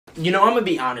You know, I'm gonna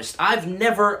be honest. I've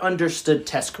never understood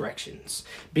test corrections.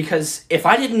 Because if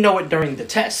I didn't know it during the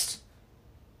test,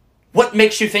 what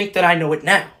makes you think that I know it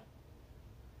now?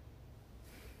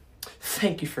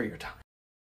 Thank you for your time.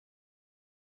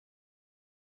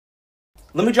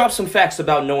 Let me drop some facts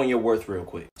about knowing your worth real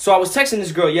quick. So I was texting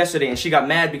this girl yesterday and she got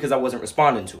mad because I wasn't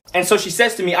responding to her. And so she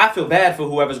says to me, I feel bad for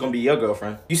whoever's gonna be your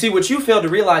girlfriend. You see, what you fail to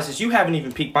realize is you haven't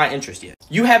even piqued my interest yet.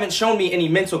 You haven't shown me any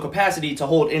mental capacity to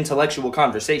hold intellectual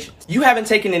conversations. You haven't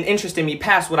taken an interest in me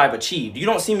past what I've achieved. You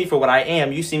don't see me for what I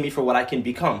am, you see me for what I can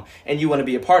become. And you wanna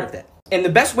be a part of that. And the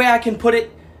best way I can put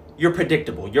it, you're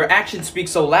predictable. Your actions speak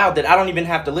so loud that I don't even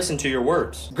have to listen to your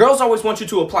words. Girls always want you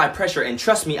to apply pressure, and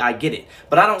trust me, I get it.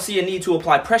 But I don't see a need to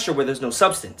apply pressure where there's no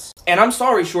substance. And I'm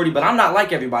sorry, shorty, but I'm not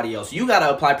like everybody else. You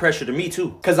gotta apply pressure to me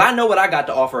too. Cause I know what I got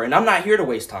to offer, and I'm not here to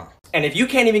waste time. And if you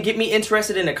can't even get me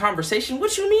interested in a conversation,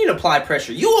 what you mean apply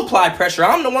pressure? You apply pressure,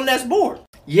 I'm the one that's bored.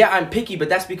 Yeah, I'm picky, but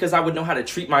that's because I would know how to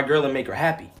treat my girl and make her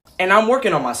happy. And I'm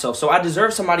working on myself, so I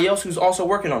deserve somebody else who's also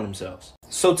working on themselves.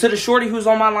 So to the shorty who's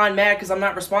on my line mad because I'm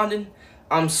not responding,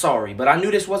 I'm sorry, but I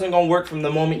knew this wasn't going to work from the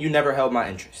moment you never held my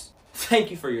interest. Thank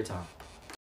you for your time.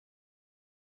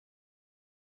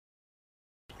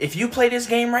 If you play this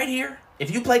game right here, if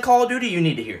you play Call of Duty, you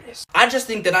need to hear this. I just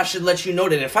think that I should let you know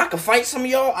that if I could fight some of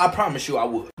y'all, I promise you I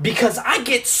would. Because I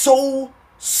get so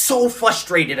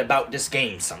frustrated about this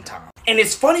game sometimes. And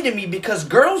it's funny to me because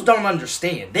girls don't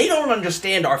understand. They don't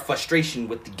understand our frustration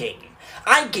with the game.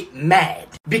 I get mad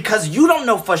because you don't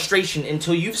know frustration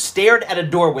until you've stared at a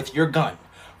door with your gun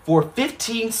for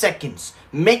 15 seconds,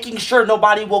 making sure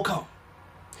nobody will come.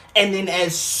 And then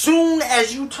as soon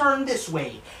as you turn this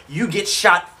way, you get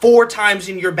shot 4 times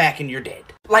in your back and you're dead.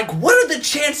 Like, what are the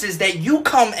chances that you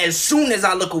come as soon as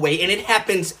I look away? And it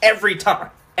happens every time.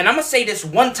 And I'm gonna say this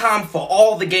one time for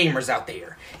all the gamers out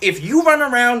there. If you run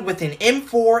around with an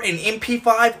M4, an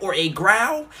MP5, or a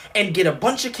Growl and get a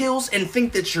bunch of kills and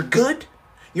think that you're good,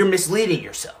 you're misleading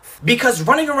yourself. Because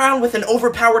running around with an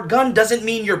overpowered gun doesn't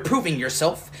mean you're proving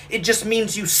yourself. It just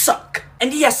means you suck.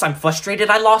 And yes, I'm frustrated.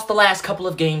 I lost the last couple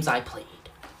of games I played.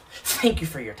 Thank you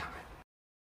for your time.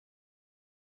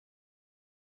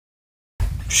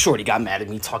 Shorty got mad at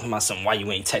me talking about something. Why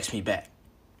you ain't text me back?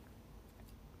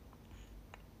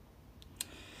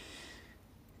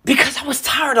 Because I was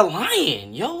tired of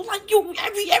lying, yo. Like, you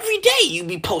every day you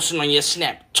be posting on your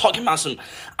Snap talking about some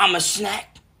I'm a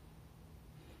snack.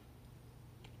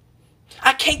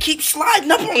 I can't keep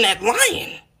sliding up on that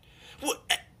lying.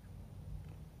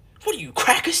 What are you,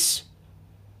 crackers?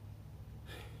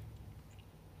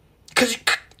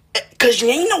 Cause you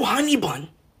ain't no honey bun.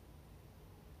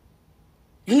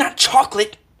 You're not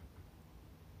chocolate.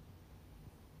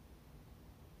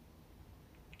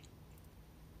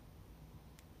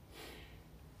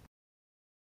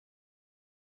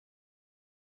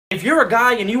 If you're a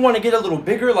guy and you want to get a little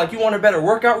bigger, like you want a better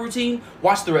workout routine,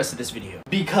 watch the rest of this video.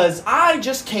 Because I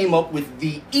just came up with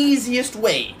the easiest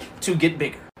way to get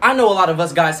bigger. I know a lot of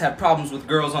us guys have problems with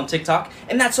girls on TikTok,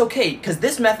 and that's okay, because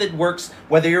this method works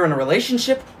whether you're in a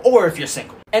relationship or if you're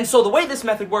single. And so the way this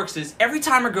method works is every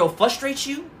time a girl frustrates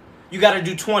you, you gotta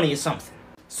do 20 or something.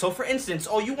 So for instance,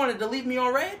 oh, you wanted to leave me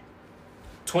on red?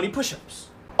 20 push-ups.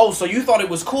 Oh, so you thought it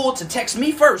was cool to text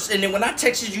me first, and then when I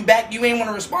texted you back, you ain't want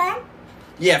to respond?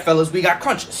 Yeah, fellas, we got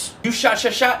crunches. You shot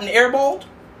your shot and airballed?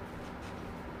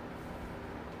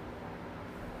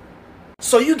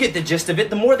 So you get the gist of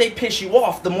it. The more they piss you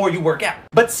off, the more you work out.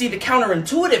 But see, the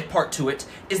counterintuitive part to it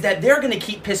is that they're going to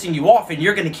keep pissing you off and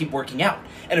you're going to keep working out.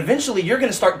 And eventually you're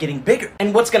going to start getting bigger.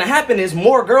 And what's going to happen is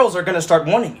more girls are going to start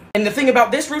wanting you. And the thing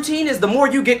about this routine is the more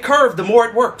you get curved, the more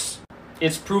it works.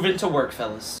 It's proven to work,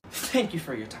 fellas. Thank you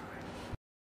for your time.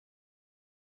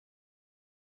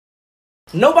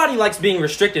 Nobody likes being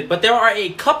restricted, but there are a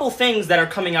couple things that are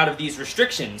coming out of these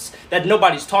restrictions that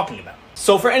nobody's talking about.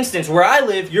 So for instance, where I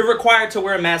live, you're required to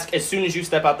wear a mask as soon as you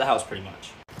step out the house pretty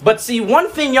much. But see, one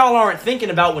thing y'all aren't thinking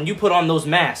about when you put on those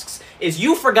masks is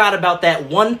you forgot about that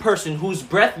one person whose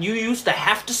breath you used to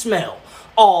have to smell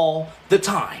all the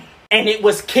time. And it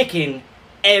was kicking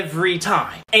every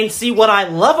time. And see, what I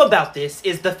love about this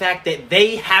is the fact that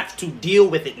they have to deal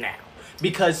with it now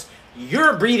because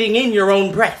you're breathing in your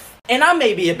own breath. And I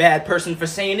may be a bad person for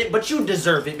saying it, but you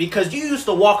deserve it because you used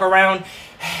to walk around,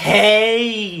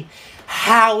 hey,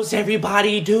 how's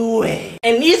everybody doing?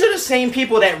 And these are the same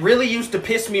people that really used to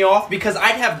piss me off because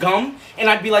I'd have gum and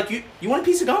I'd be like, you want a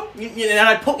piece of gum? And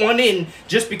I'd put one in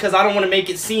just because I don't want to make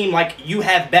it seem like you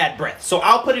have bad breath. So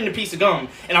I'll put in a piece of gum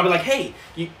and I'll be like, hey,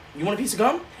 you want a piece of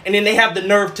gum? And then they have the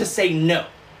nerve to say no.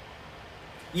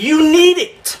 You need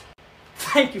it.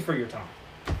 Thank you for your time.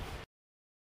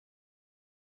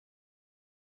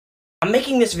 I'm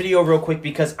making this video real quick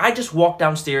because I just walked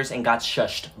downstairs and got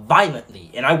shushed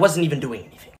violently, and I wasn't even doing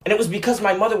anything. And it was because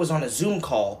my mother was on a Zoom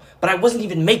call, but I wasn't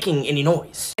even making any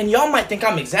noise. And y'all might think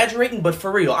I'm exaggerating, but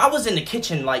for real, I was in the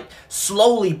kitchen, like,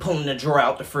 slowly pulling the drawer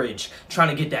out the fridge, trying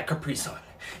to get that Capri Sun.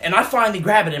 And I finally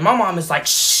grab it, and my mom is like,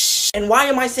 shh. And why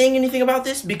am I saying anything about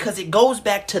this? Because it goes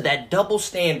back to that double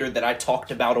standard that I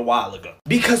talked about a while ago.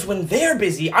 Because when they're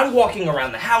busy, I'm walking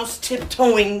around the house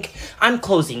tiptoeing, I'm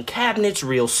closing cabinets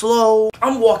real slow,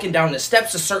 I'm walking down the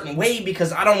steps a certain way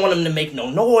because I don't want them to make no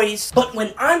noise. But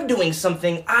when I'm doing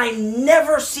something, I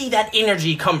never see that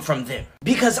energy come from them.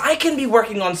 Because I can be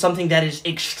working on something that is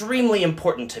extremely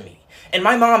important to me. And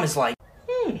my mom is like,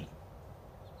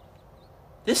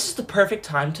 this is the perfect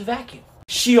time to vacuum.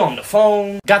 She on the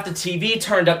phone, got the TV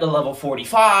turned up to level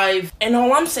 45, and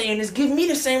all I'm saying is give me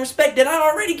the same respect that I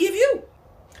already give you.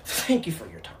 Thank you for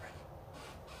your time.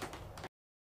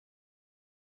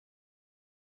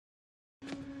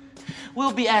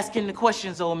 We'll be asking the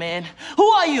questions, old man. Who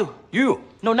are you? You.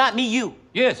 No, not me, you.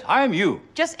 Yes, I am you.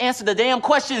 Just answer the damn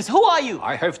questions. Who are you?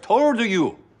 I have told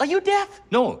you. Are you deaf?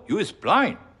 No, you is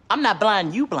blind. I'm not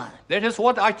blind, you blind. That is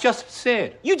what I just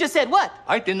said. You just said what?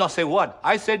 I did not say what.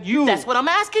 I said you. That's what I'm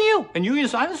asking you. And you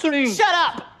is answering. Shut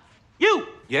up! You!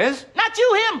 Yes? Not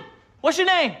you, him! What's your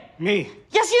name? Me.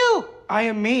 Yes, you! I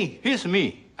am me. He's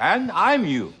me. And I'm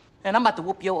you. And I'm about to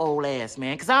whoop your old ass,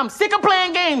 man, because I'm sick of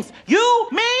playing games. You,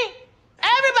 me,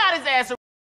 everybody's ass.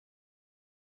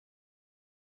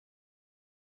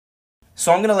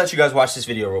 So I'm gonna let you guys watch this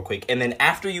video real quick, and then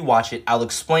after you watch it, I'll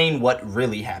explain what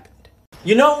really happened.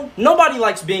 You know, nobody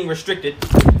likes being restricted.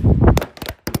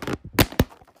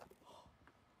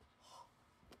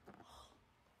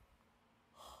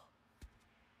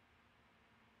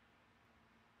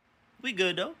 We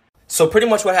good, though. So pretty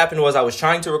much what happened was I was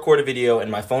trying to record a video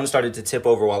and my phone started to tip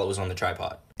over while it was on the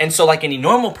tripod. And so like any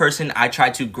normal person, I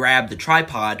tried to grab the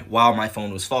tripod while my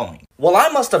phone was falling. Well, I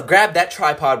must have grabbed that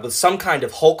tripod with some kind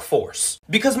of Hulk force.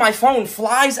 Because my phone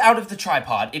flies out of the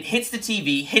tripod, it hits the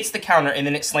TV, hits the counter, and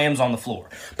then it slams on the floor.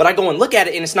 But I go and look at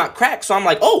it and it's not cracked, so I'm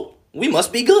like, oh, we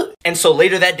must be good. And so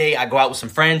later that day, I go out with some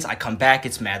friends, I come back,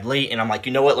 it's mad late, and I'm like,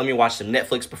 you know what, let me watch some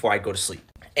Netflix before I go to sleep.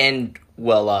 And,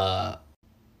 well,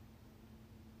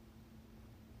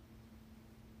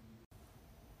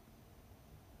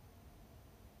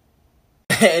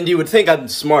 and you would think I'm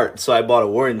smart, so I bought a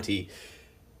warranty,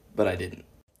 but I didn't.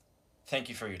 Thank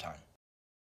you for your time.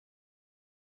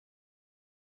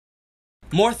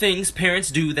 More things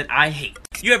parents do that I hate.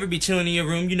 You ever be chilling in your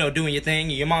room, you know, doing your thing,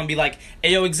 and your mom be like,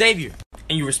 hey, yo, Xavier.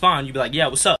 And you respond, you be like, yeah,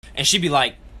 what's up? And she be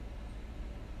like,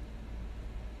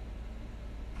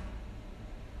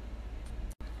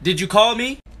 did you call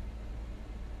me?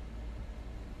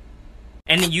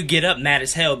 And then you get up mad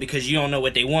as hell because you don't know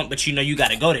what they want, but you know you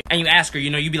gotta go there. And you ask her, you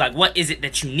know, you be like, what is it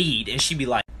that you need? And she be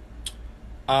like,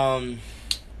 can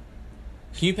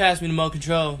you pass me the remote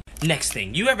control? Next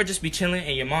thing, you ever just be chilling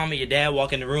and your mom or your dad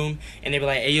walk in the room and they be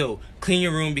like, hey, yo, clean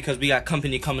your room because we got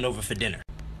company coming over for dinner.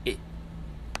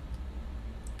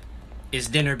 Is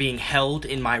dinner being held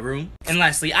in my room? And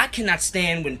lastly, I cannot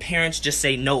stand when parents just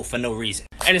say no for no reason.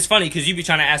 And it's funny because you be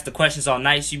trying to ask the questions all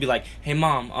nice. You be like, hey,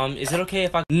 mom, is it okay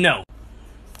if I... No.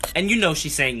 And you know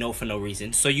she's saying no for no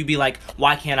reason. So you be like,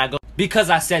 why can't I go? Because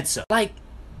I said so. Like,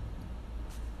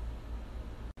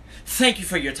 thank you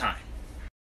for your time.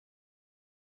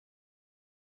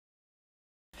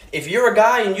 If you're a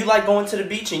guy and you like going to the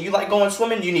beach and you like going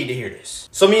swimming, you need to hear this.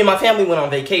 So me and my family went on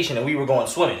vacation and we were going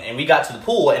swimming and we got to the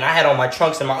pool and I had on my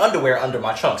trunks and my underwear under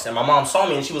my trunks. And my mom saw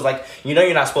me and she was like, you know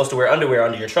you're not supposed to wear underwear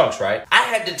under your trunks, right? I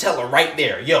had to tell her right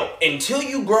there, yo, until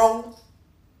you grow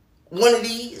one of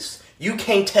these, you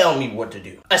can't tell me what to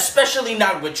do. Especially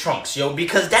not with trunks, yo,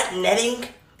 because that netting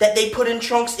that they put in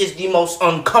trunks is the most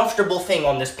uncomfortable thing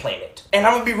on this planet. And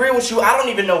I'm gonna be real with you, I don't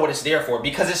even know what it's there for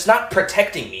because it's not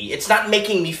protecting me. It's not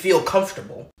making me feel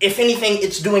comfortable. If anything,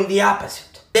 it's doing the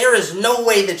opposite. There is no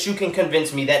way that you can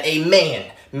convince me that a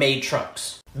man made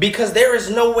trunks. Because there is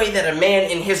no way that a man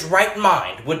in his right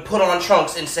mind would put on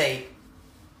trunks and say,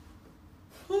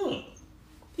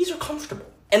 these are comfortable.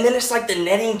 And then it's like the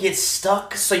netting gets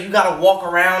stuck, so you gotta walk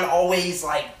around always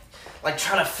like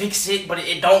trying to fix it, but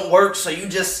it don't work, so you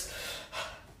just...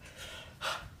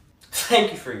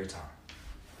 Thank you for your time.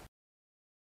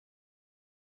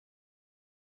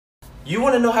 You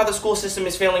wanna know how the school system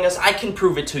is failing us? I can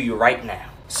prove it to you right now.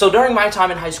 So during my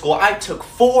time in high school, I took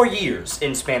 4 years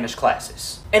in Spanish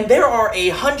classes. And there are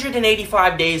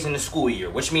 185 days in the school year,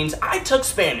 which means I took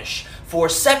Spanish for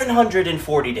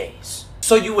 740 days.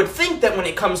 So you would think that when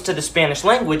it comes to the Spanish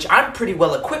language, I'm pretty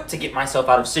well equipped to get myself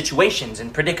out of situations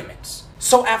and predicaments.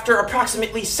 So after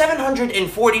approximately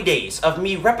 740 days of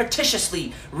me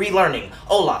repetitiously relearning,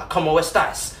 Hola, ¿cómo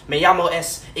estás? Me llamo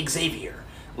es Xavier.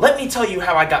 Let me tell you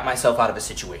how I got myself out of a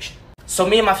situation. So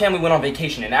me and my family went on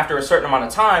vacation, and after a certain amount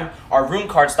of time, our room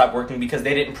card stopped working because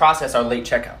they didn't process our late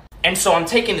checkout. And so I'm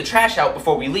taking the trash out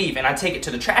before we leave, and I take it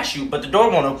to the trash chute, but the door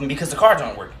won't open because the cards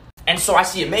aren't working. And so I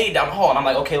see a maid down the hall, and I'm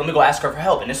like, okay, let me go ask her for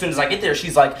help. And as soon as I get there,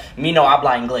 she's like, "Mi no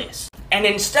habla inglés." And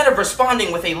instead of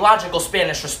responding with a logical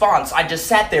Spanish response, I just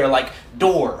sat there like,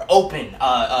 door, open,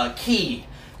 key,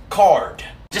 card.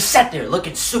 Just sat there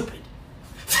looking stupid.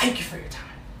 Thank you for your time.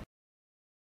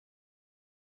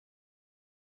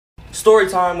 Story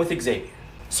time with Xavier.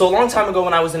 So a long time ago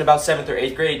when I was in about 7th or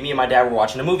 8th grade, me and my dad were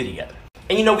watching a movie together.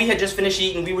 And you know, we had just finished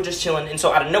eating, we were just chilling, and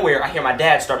so out of nowhere, I hear my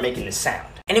dad start making this sound.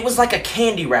 And it was like a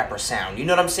candy wrapper sound, you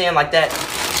know what I'm saying, like that.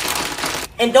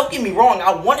 And don't get me wrong,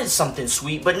 I wanted something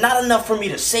sweet, but not enough for me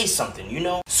to say something, you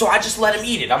know? So I just let him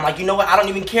eat it. I'm like, you know what, I don't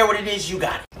even care what it is, you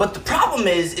got it. But the problem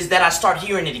is that I start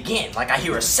hearing it again, like I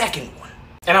hear a second one.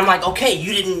 And I'm like, okay,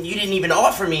 you didn't even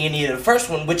offer me any of the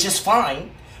first one, which is fine,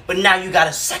 but now you got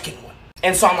a second one.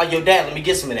 And so I'm like, yo, Dad, let me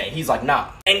get some of that. He's like, nah.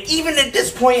 And even at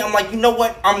this point, I'm like, you know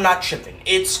what? I'm not tripping.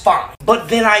 It's fine. But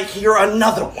then I hear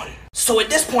another one. So at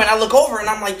this point, I look over and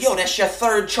I'm like, yo, that's your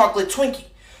third chocolate Twinkie.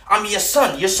 I'm your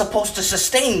son. You're supposed to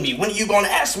sustain me. When are you going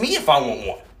to ask me if I want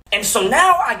one? And so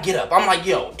now I get up. I'm like,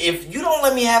 yo, if you don't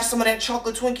let me have some of that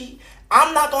chocolate Twinkie,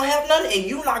 I'm not going to have none and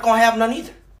you're not going to have none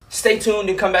either. Stay tuned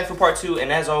and come back for part 2.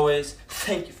 And as always,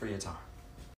 thank you for your time.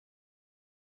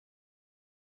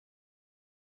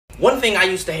 One thing I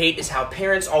used to hate is how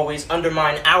parents always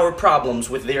undermine our problems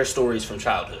with their stories from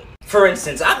childhood. For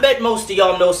instance, I bet most of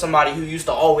y'all know somebody who used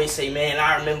to always say, man,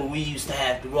 I remember we used to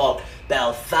have to walk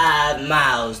about 5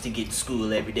 miles to get to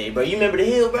school every day, bro. You remember the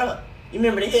hill, bro? You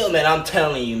remember the hill, man? I'm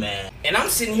telling you, man. And I'm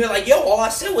sitting here like, yo, all I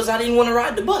said was I didn't want to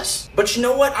ride the bus. But you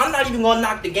know what? I'm not even going to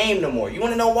knock the game no more. You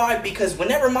want to know why? Because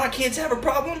whenever my kids have a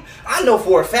problem, I know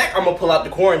for a fact I'm going to pull out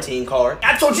the quarantine card.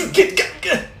 I told you, get.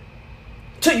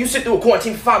 Till you sit through a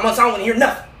quarantine for 5 months, I don't want to hear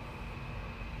nothing.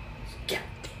 Goddamn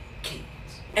kids.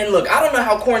 And look, I don't know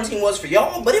how quarantine was for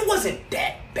y'all, but it wasn't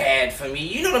that bad for me.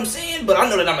 You know what I'm saying? But I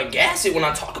know that I'm a gas it when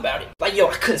I talk about it. Like, yo,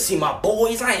 I couldn't see my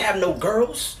boys. I ain't have no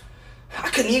girls. I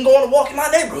couldn't even go on a walk in my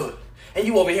neighborhood. And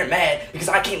you over here mad because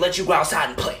I can't let you go outside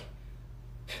and play.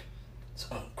 It's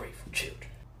ungrateful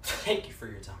children. Thank you for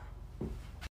your time.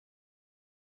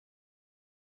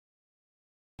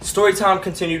 Story time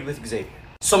continued with Xavier.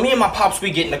 So me and my pops, we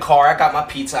get in the car, I got my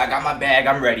pizza, I got my bag,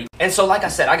 I'm ready. And so like I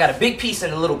said, I got a big piece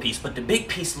and a little piece, but the big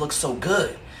piece looks so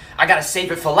good. I gotta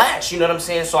save it for last, you know what I'm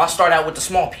saying? So I start out with the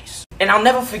small piece. And I'll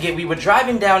never forget, we were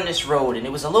driving down this road and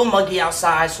it was a little muggy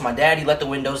outside, so my daddy let the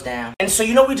windows down. And so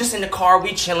you know, we just in the car,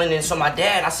 we chilling, and so my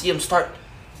dad, I see him start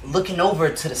looking over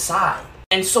to the side.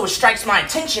 And so it strikes my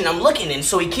attention, I'm looking, and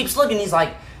so he keeps looking, he's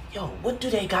like, yo, what do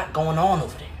they got going on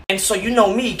over there? And so you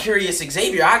know me, curious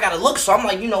Xavier, I gotta look, so I'm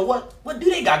like, you know what do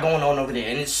they got going on over there?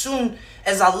 And as soon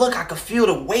as I look, I could feel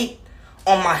the weight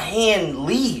on my hand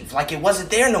leave, like it wasn't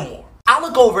there no more. I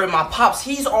look over at my pops,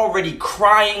 he's already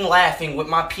crying, laughing with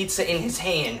my pizza in his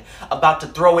hand, about to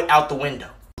throw it out the window.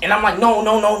 And I'm like, no.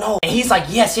 And he's like,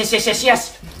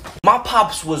 yes. My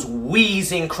pops was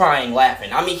wheezing, crying,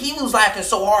 laughing. I mean, he was laughing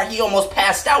so hard, he almost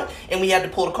passed out, and we had to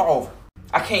pull the car over.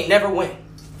 I can't never win.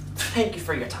 Thank you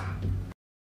for your time.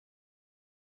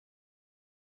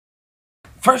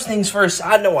 First things first,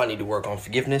 I know I need to work on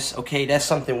forgiveness, okay? That's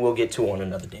something we'll get to on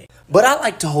another day. But I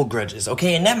like to hold grudges,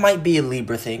 okay? And that might be a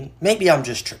Libra thing. Maybe I'm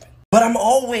just tripping. But I'm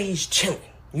always chilling.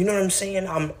 You know what I'm saying?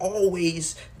 I'm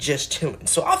always just chilling.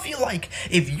 So I feel like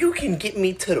if you can get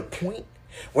me to the point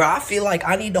where I feel like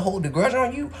I need to hold the grudge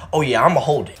on you, oh yeah, I'ma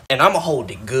hold it. And I'ma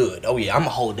hold it good. Oh yeah, I'ma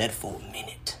hold that for a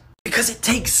minute. Because it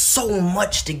takes so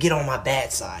much to get on my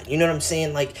bad side. You know what I'm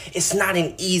saying? Like, it's not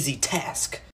an easy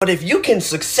task. But if you can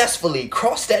successfully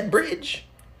cross that bridge,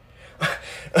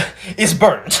 it's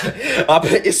burnt.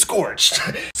 It's scorched.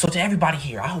 So to everybody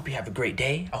here, I hope you have a great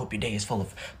day. I hope your day is full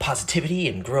of positivity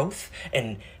and growth.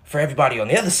 And for everybody on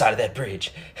the other side of that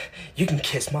bridge, you can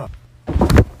kiss Mom.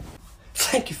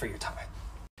 Thank you for your time.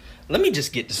 Let me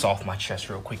just get this off my chest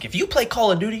real quick. If you play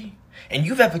Call of Duty and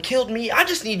you've ever killed me, I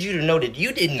just need you to know that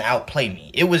you didn't outplay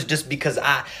me. It was just because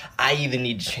I either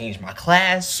need to change my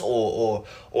class or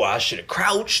I should have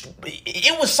crouched.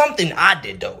 It was something I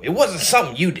did, though. It wasn't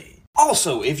something you did.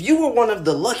 Also, if you were one of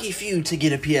the lucky few to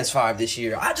get a PS5 this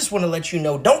year, I just want to let you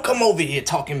know, don't come over here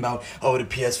talking about, oh, the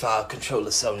PS5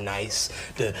 controller's so nice,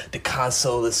 the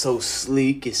console is so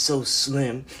sleek, it's so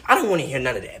slim. I don't want to hear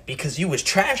none of that, because you was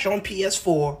trash on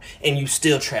PS4 and you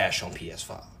still trash on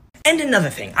PS5. And another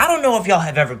thing, I don't know if y'all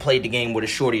have ever played the game with a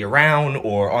shorty around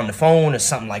or on the phone or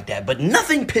something like that, but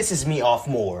nothing pisses me off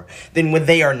more than when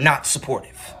they are not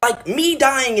supportive. Like, me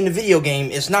dying in the video game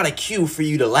is not a cue for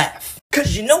you to laugh.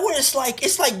 Cause you know what it's like?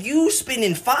 It's like you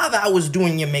spending 5 hours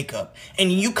doing your makeup,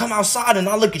 and you come outside and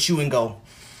I look at you and go,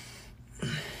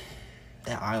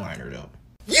 that eyeliner though.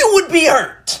 You would be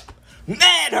hurt.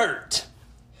 Mad hurt.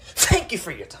 Thank you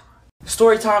for your time.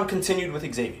 Story time continued with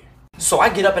Xavier. So I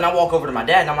get up and I walk over to my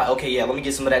dad and I'm like, okay, yeah, let me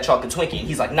get some of that chocolate Twinkie. And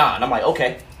he's like, nah. And I'm like,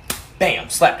 okay. Bam,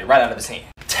 slapped it right out of his hand.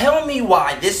 Tell me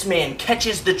why this man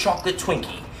catches the chocolate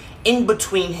Twinkie in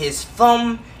between his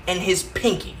thumb and his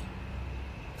pinky.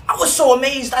 I was so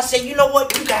amazed, I said, you know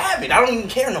what, you can have it, I don't even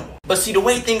care no more. But see, the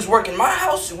way things work in my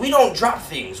house, we don't drop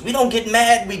things. We don't get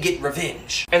mad, we get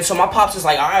revenge. And so my pops is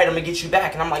like, all right, I'm gonna get you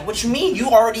back. And I'm like, what you mean? You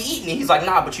already eaten it. He's like,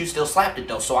 nah, but you still slapped it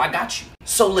though, so I got you.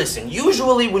 So listen,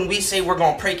 usually when we say we're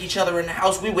gonna prank each other in the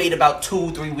house, we wait about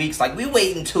 2-3 weeks. Like, we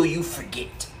wait until you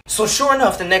forget. So sure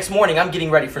enough, the next morning, I'm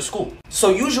getting ready for school. So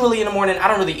usually in the morning, I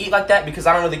don't really eat like that because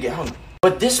I don't really get hungry.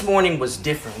 But this morning was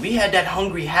different. We had that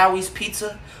Hungry Howie's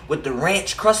pizza with the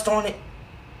ranch crust on it.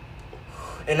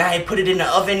 And I had put it in the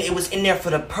oven. It was in there for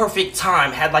the perfect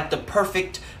time. Had like the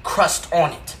perfect crust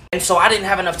on it. And so I didn't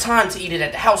have enough time to eat it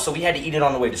at the house, so we had to eat it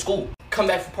on the way to school. Come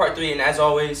back for part 3, and as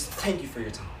always, thank you for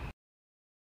your time.